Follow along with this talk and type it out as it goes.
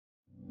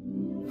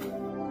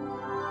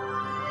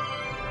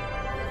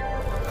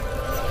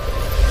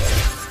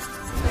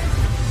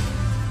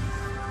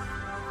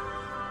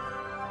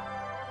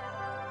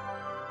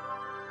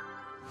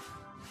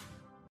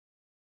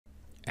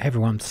Hey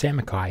everyone, Sam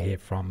Mackay here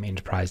from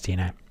Enterprise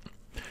DNA.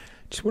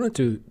 Just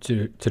wanted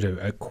to do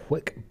a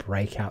quick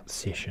breakout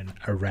session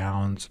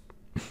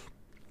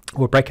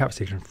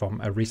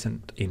from a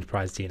recent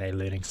Enterprise DNA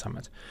Learning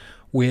Summit,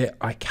 where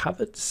I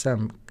covered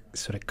some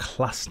sort of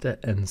cluster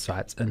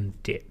insights in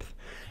depth,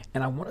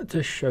 and I wanted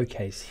to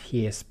showcase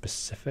here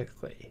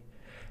specifically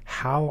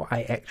how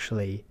I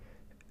actually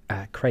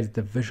created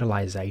the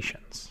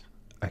visualizations.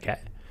 Okay.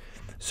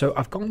 So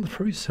I've gone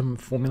through some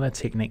formula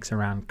techniques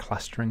around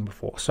clustering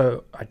before,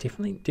 so I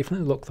definitely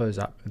look those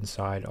up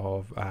inside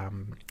of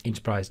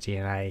Enterprise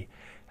DNA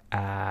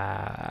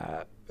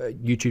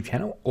YouTube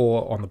channel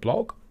or on the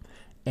blog,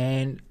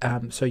 and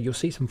so you'll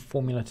see some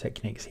formula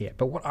techniques here.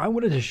 But what I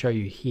wanted to show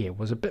you here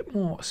was a bit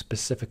more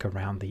specific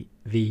around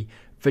the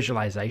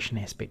visualization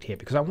aspect here,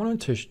 because I wanted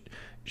to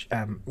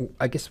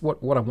I guess what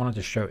I wanted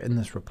to show in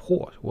this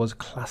report was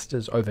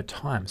clusters over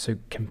time, so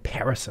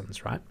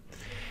comparisons, right?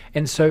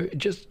 And so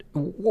just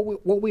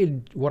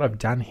what I've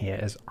done here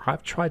is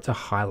I've tried to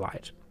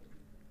highlight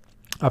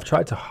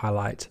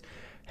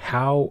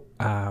how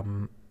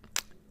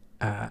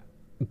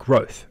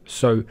growth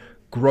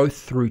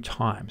through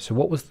time. So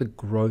what was the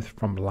growth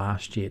from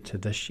last year to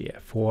this year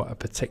for a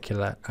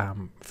particular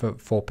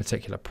for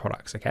particular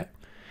products, okay?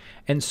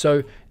 And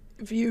so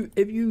if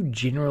you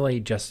generally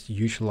just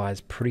utilize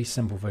pretty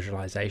simple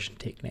visualization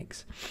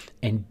techniques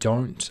and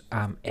don't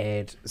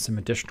add some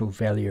additional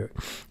value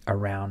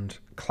around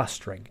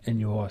clustering in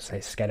your, say,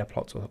 scatter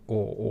plots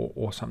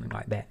or something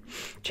like that,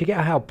 check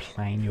out how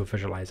plain your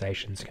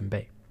visualizations can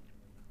be.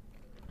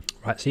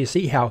 Right, so you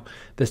see how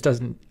this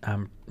doesn't,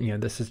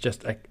 this is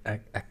just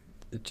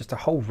a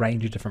whole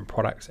range of different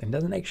products and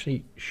doesn't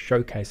actually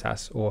showcase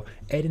us or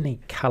add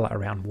any color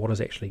around what is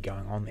actually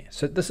going on there.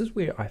 So this is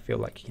where I feel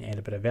like you can add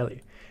a bit of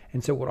value.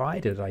 And so what I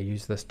did, I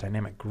used this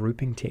dynamic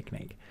grouping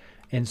technique.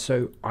 And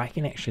so I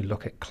can actually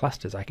look at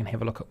clusters. I can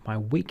have a look at my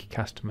weak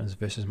customers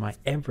versus my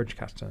average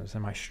customers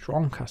and my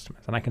strong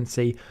customers. And I can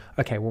see,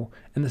 okay, well,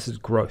 and this is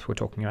growth we're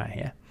talking about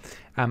here.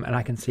 And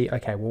I can see,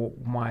 okay, well,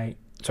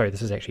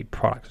 this is actually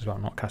products as well,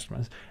 not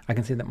customers. I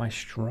can see that my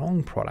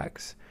strong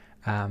products,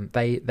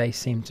 they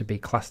seem to be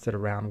clustered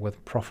around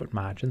with profit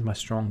margins, my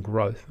strong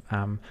growth,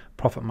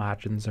 profit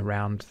margins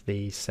around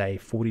the, say,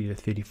 40 to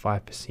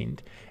 35%.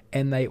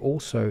 And they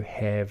also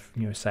have,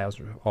 sales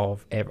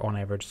of on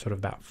average sort of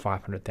about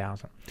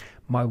 500,000.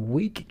 My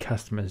weak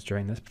customers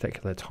during this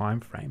particular time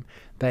frame,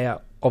 they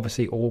are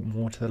obviously all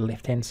more to the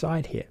left-hand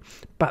side here,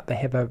 but they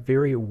have a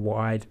very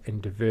wide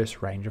and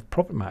diverse range of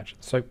profit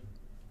margins. So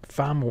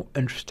far more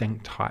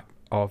interesting type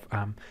of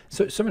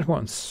so much more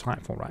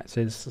insightful, right?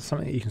 So it's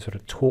something that you can sort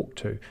of talk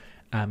to,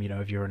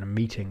 if you're in a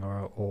meeting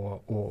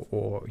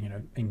or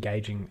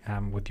engaging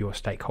with your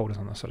stakeholders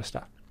on this sort of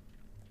stuff.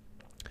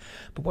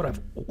 But what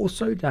I've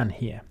also done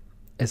here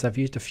is I've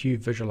used a few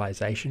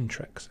visualization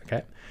tricks.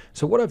 Okay,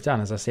 so what I've done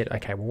is I said,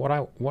 okay,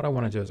 well, what I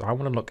want to do is I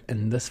want to look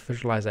in this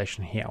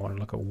visualization here. I want to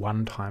look at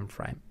one time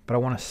frame, but I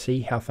want to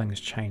see how things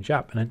change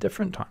up in a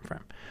different time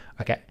frame.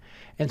 Okay,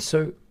 and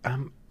so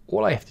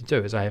all I have to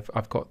do is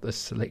I've got the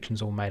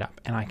selections all made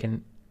up, and I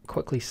can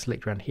quickly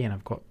select around here,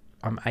 and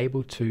I'm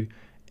able to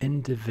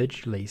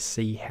individually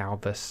see how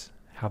this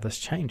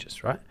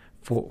changes, right,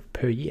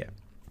 per year.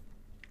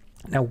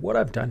 Now what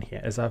I've done here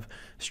is I've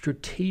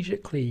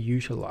strategically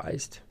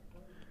utilized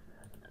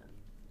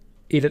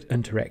edit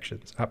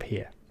interactions up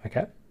here,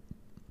 okay?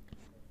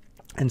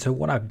 And so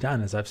what I've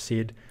done is I've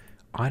said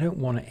I don't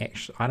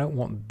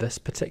want this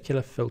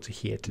particular filter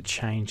here to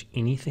change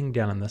anything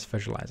down in this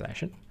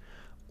visualization,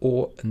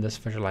 or in this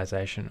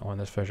visualization, or in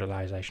this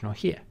visualization, or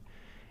here.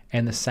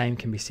 And the same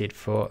can be said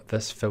for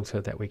this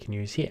filter that we can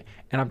use here.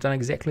 And I've done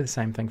exactly the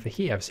same thing for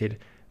here. I've said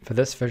for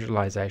this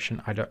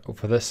visualization,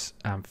 for this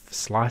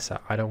slicer,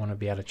 I don't want to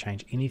be able to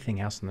change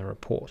anything else in the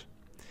report.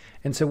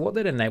 And so what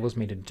that enables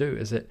me to do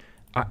is that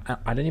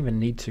I don't even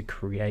need to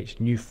create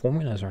new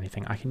formulas or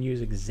anything. I can use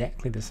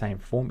exactly the same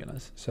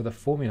formulas. So the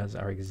formulas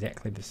are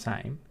exactly the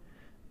same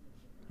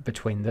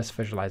between this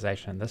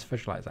visualization and this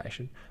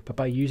visualization, but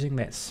by using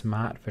that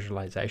smart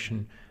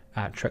visualization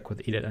trick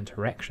with edit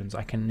interactions,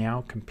 I can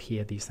now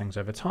compare these things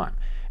over time.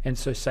 And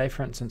so say,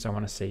 for instance, I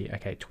want to see,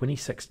 okay,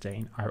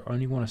 2016, I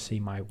only want to see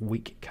my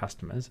weak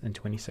customers in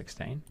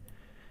 2016,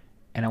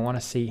 and I want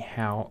to see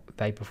how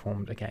they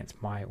performed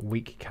against my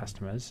weak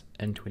customers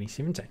in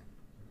 2017.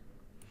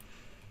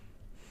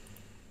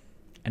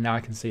 And now I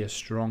can see a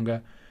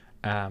stronger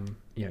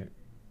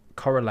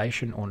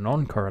correlation or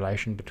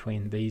non-correlation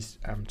between these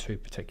two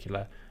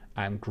particular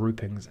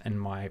groupings in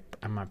my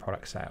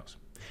product sales.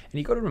 And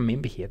you've got to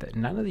remember here that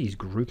none of these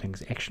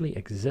groupings actually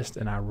exist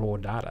in our raw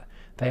data.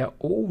 They are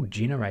all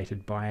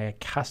generated by a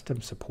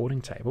custom supporting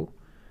table.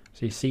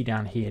 So you see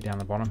down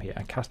the bottom here,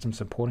 a custom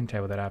supporting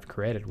table that I've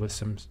created with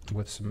some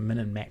min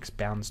and max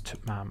bounds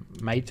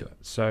made to it.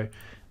 So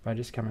if I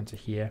just come into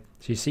here,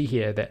 so you see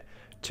here that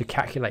to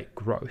calculate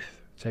growth,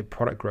 say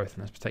product growth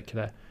in this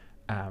particular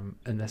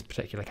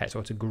case,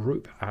 or to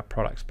group our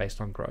products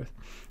based on growth,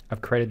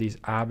 I've created these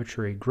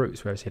arbitrary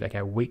groups where I've said,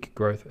 okay, weak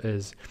growth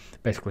is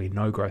basically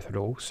no growth at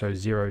all, so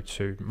 0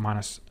 to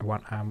minus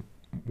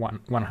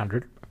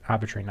 100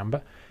 arbitrary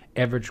number.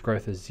 Average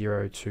growth is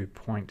 0 to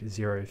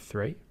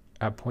 0.03,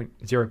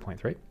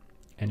 0.3,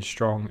 and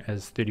strong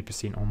is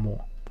 30% or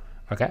more.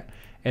 Okay,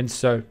 and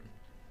so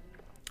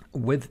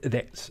with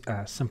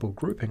that simple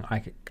grouping,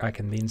 I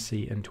can then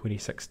see in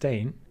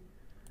 2016,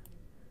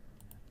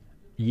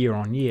 year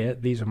on year,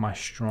 these are my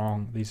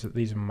strong, these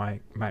are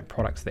my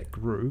products that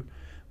grew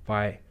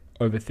by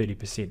over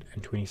 30%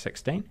 in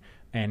 2016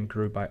 and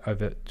grew by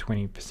over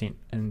 20%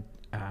 in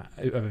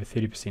over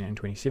 30% in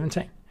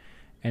 2017.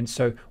 And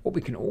so what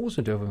we can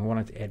also do if we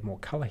wanted to add more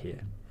color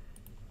here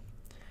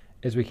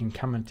is we can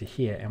come into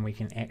here and we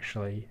can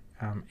actually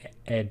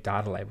add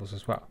data labels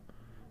as well.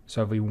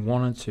 So if we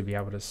wanted to be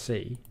able to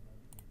see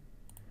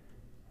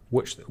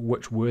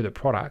which were the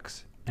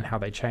products and how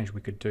they changed,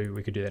 we could do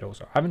that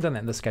also. I haven't done that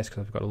in this case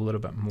because I've got a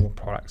little bit more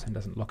products and it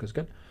doesn't look as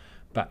good,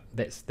 but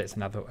that's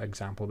another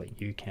example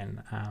that you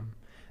can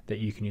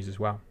use as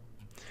well.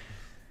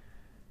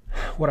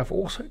 What I've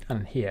also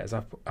done here is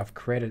I've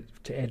created,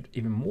 to add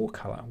even more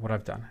color, what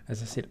I've done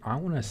is I said I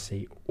want to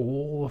see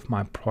all of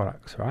my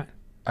products, right,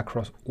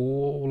 across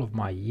all of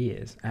my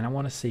years, and I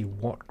want to see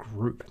what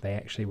group they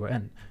actually were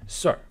in.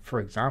 So for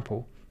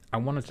example, I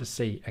wanted to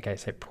see, okay,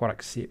 say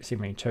product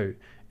 72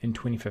 in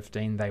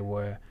 2015 they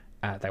were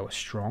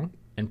strong,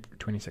 in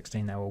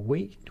 2016 they were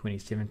weak,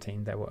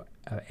 2017 they were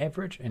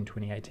average, in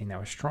 2018 they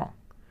were strong.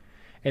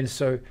 And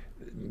so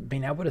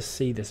being able to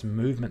see this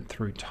movement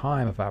through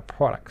time of our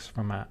products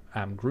from a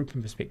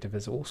grouping perspective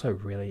is also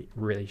really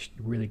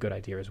good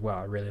idea as well.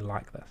 I really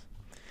like this.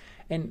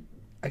 And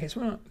I guess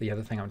the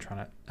other thing I'm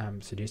trying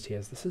to suggest here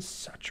is this is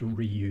such a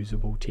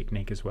reusable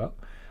technique as well.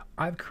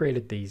 I've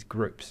created these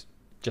groups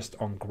just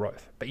on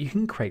growth, but you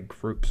can create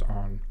groups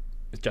on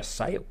just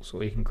sales,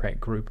 or you can create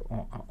groups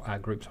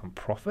on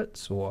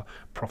profits or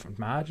profit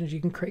margins. You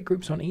can create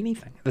groups on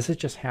anything. This is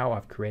just how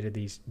I've created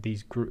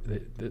this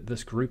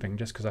grouping,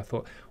 just because I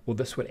thought, well,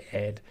 this would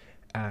add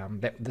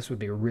this would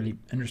be a really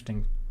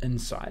interesting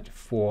insight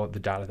for the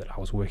data that I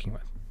was working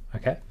with.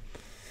 Okay,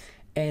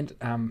 and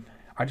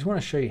I just want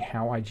to show you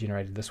how I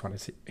generated this one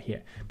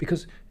here,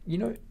 because you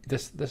know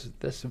this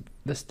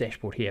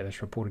dashboard here,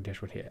 this reporting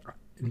dashboard here,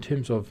 in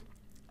terms of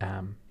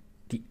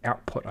the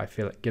output I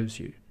feel it gives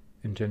you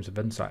in terms of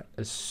insight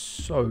is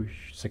so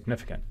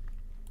significant,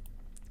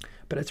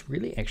 but it's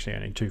really actually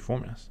only two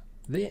formulas.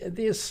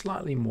 There's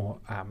slightly more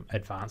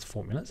advanced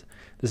formulas.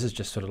 This is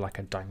just sort of like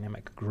a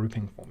dynamic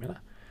grouping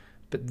formula,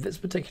 but this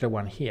particular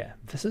one here,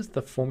 this is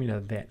the formula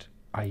that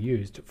I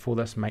used for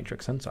this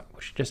matrix insight,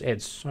 which just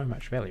adds so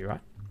much value, right?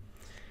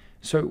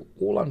 So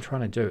all I'm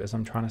trying to do is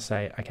I'm trying to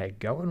say, okay,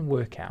 go and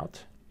work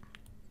out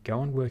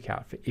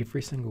for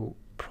every single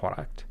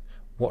product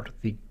what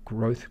the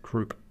growth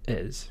group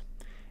is.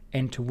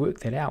 And to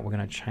work that out, we're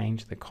going to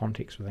change the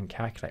context within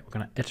Calculate. We're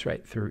going to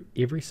iterate through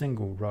every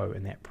single row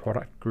in that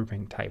product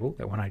grouping table,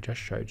 that one I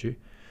just showed you.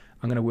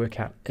 I'm going to work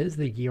out, is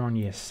the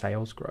year-on-year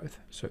sales growth,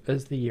 so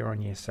is the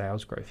year-on-year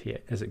sales growth here,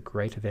 is it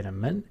greater than a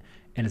min,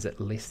 and is it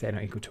less than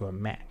or equal to a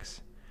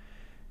max?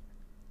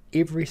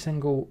 Every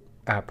single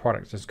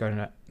product is going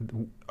to,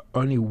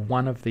 only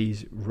one of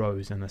these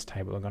rows in this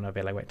table are going to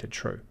evaluate to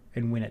true.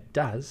 And when it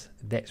does,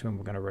 that's when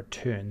we're going to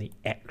return the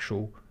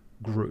actual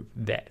group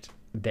that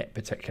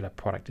particular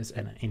product is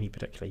in any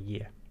particular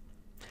year.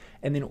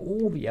 And then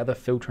all the other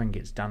filtering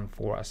gets done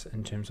for us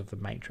in terms of the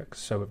matrix.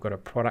 So we've got a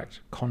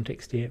product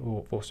context here,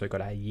 or we've also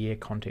got a year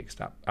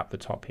context up the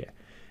top here.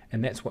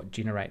 And that's what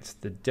generates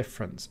the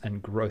difference in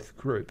growth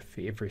group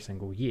for every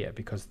single year,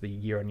 because the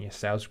year-on-year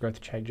sales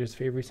growth changes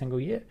for every single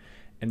year.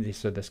 And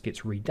so this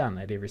gets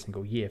redone at every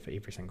single year for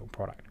every single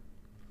product.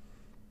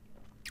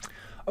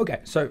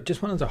 Okay, so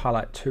just wanted to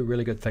highlight two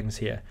really good things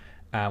here.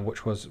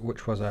 This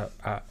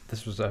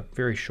was a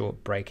very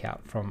short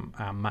breakout from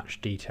a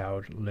much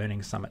detailed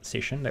Learning Summit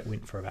session that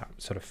went for about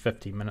sort of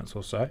 50 minutes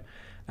or so.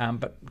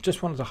 But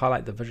just wanted to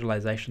highlight the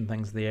visualization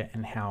things there,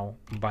 and how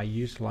by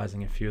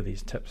utilizing a few of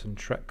these tips and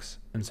tricks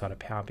inside of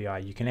Power BI,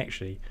 you can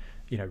actually,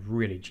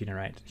 really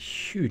generate a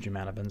huge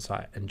amount of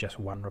insight in just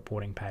one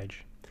reporting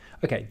page.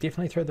 Okay,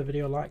 definitely throw the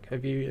video a like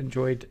if you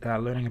enjoyed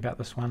learning about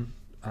this one.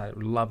 I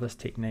love this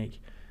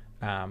technique.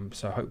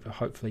 So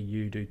hopefully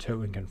you do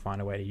too and can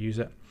find a way to use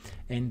it.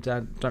 And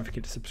don't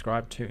forget to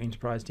subscribe to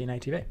Enterprise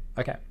DNA TV.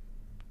 Okay,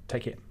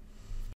 take care.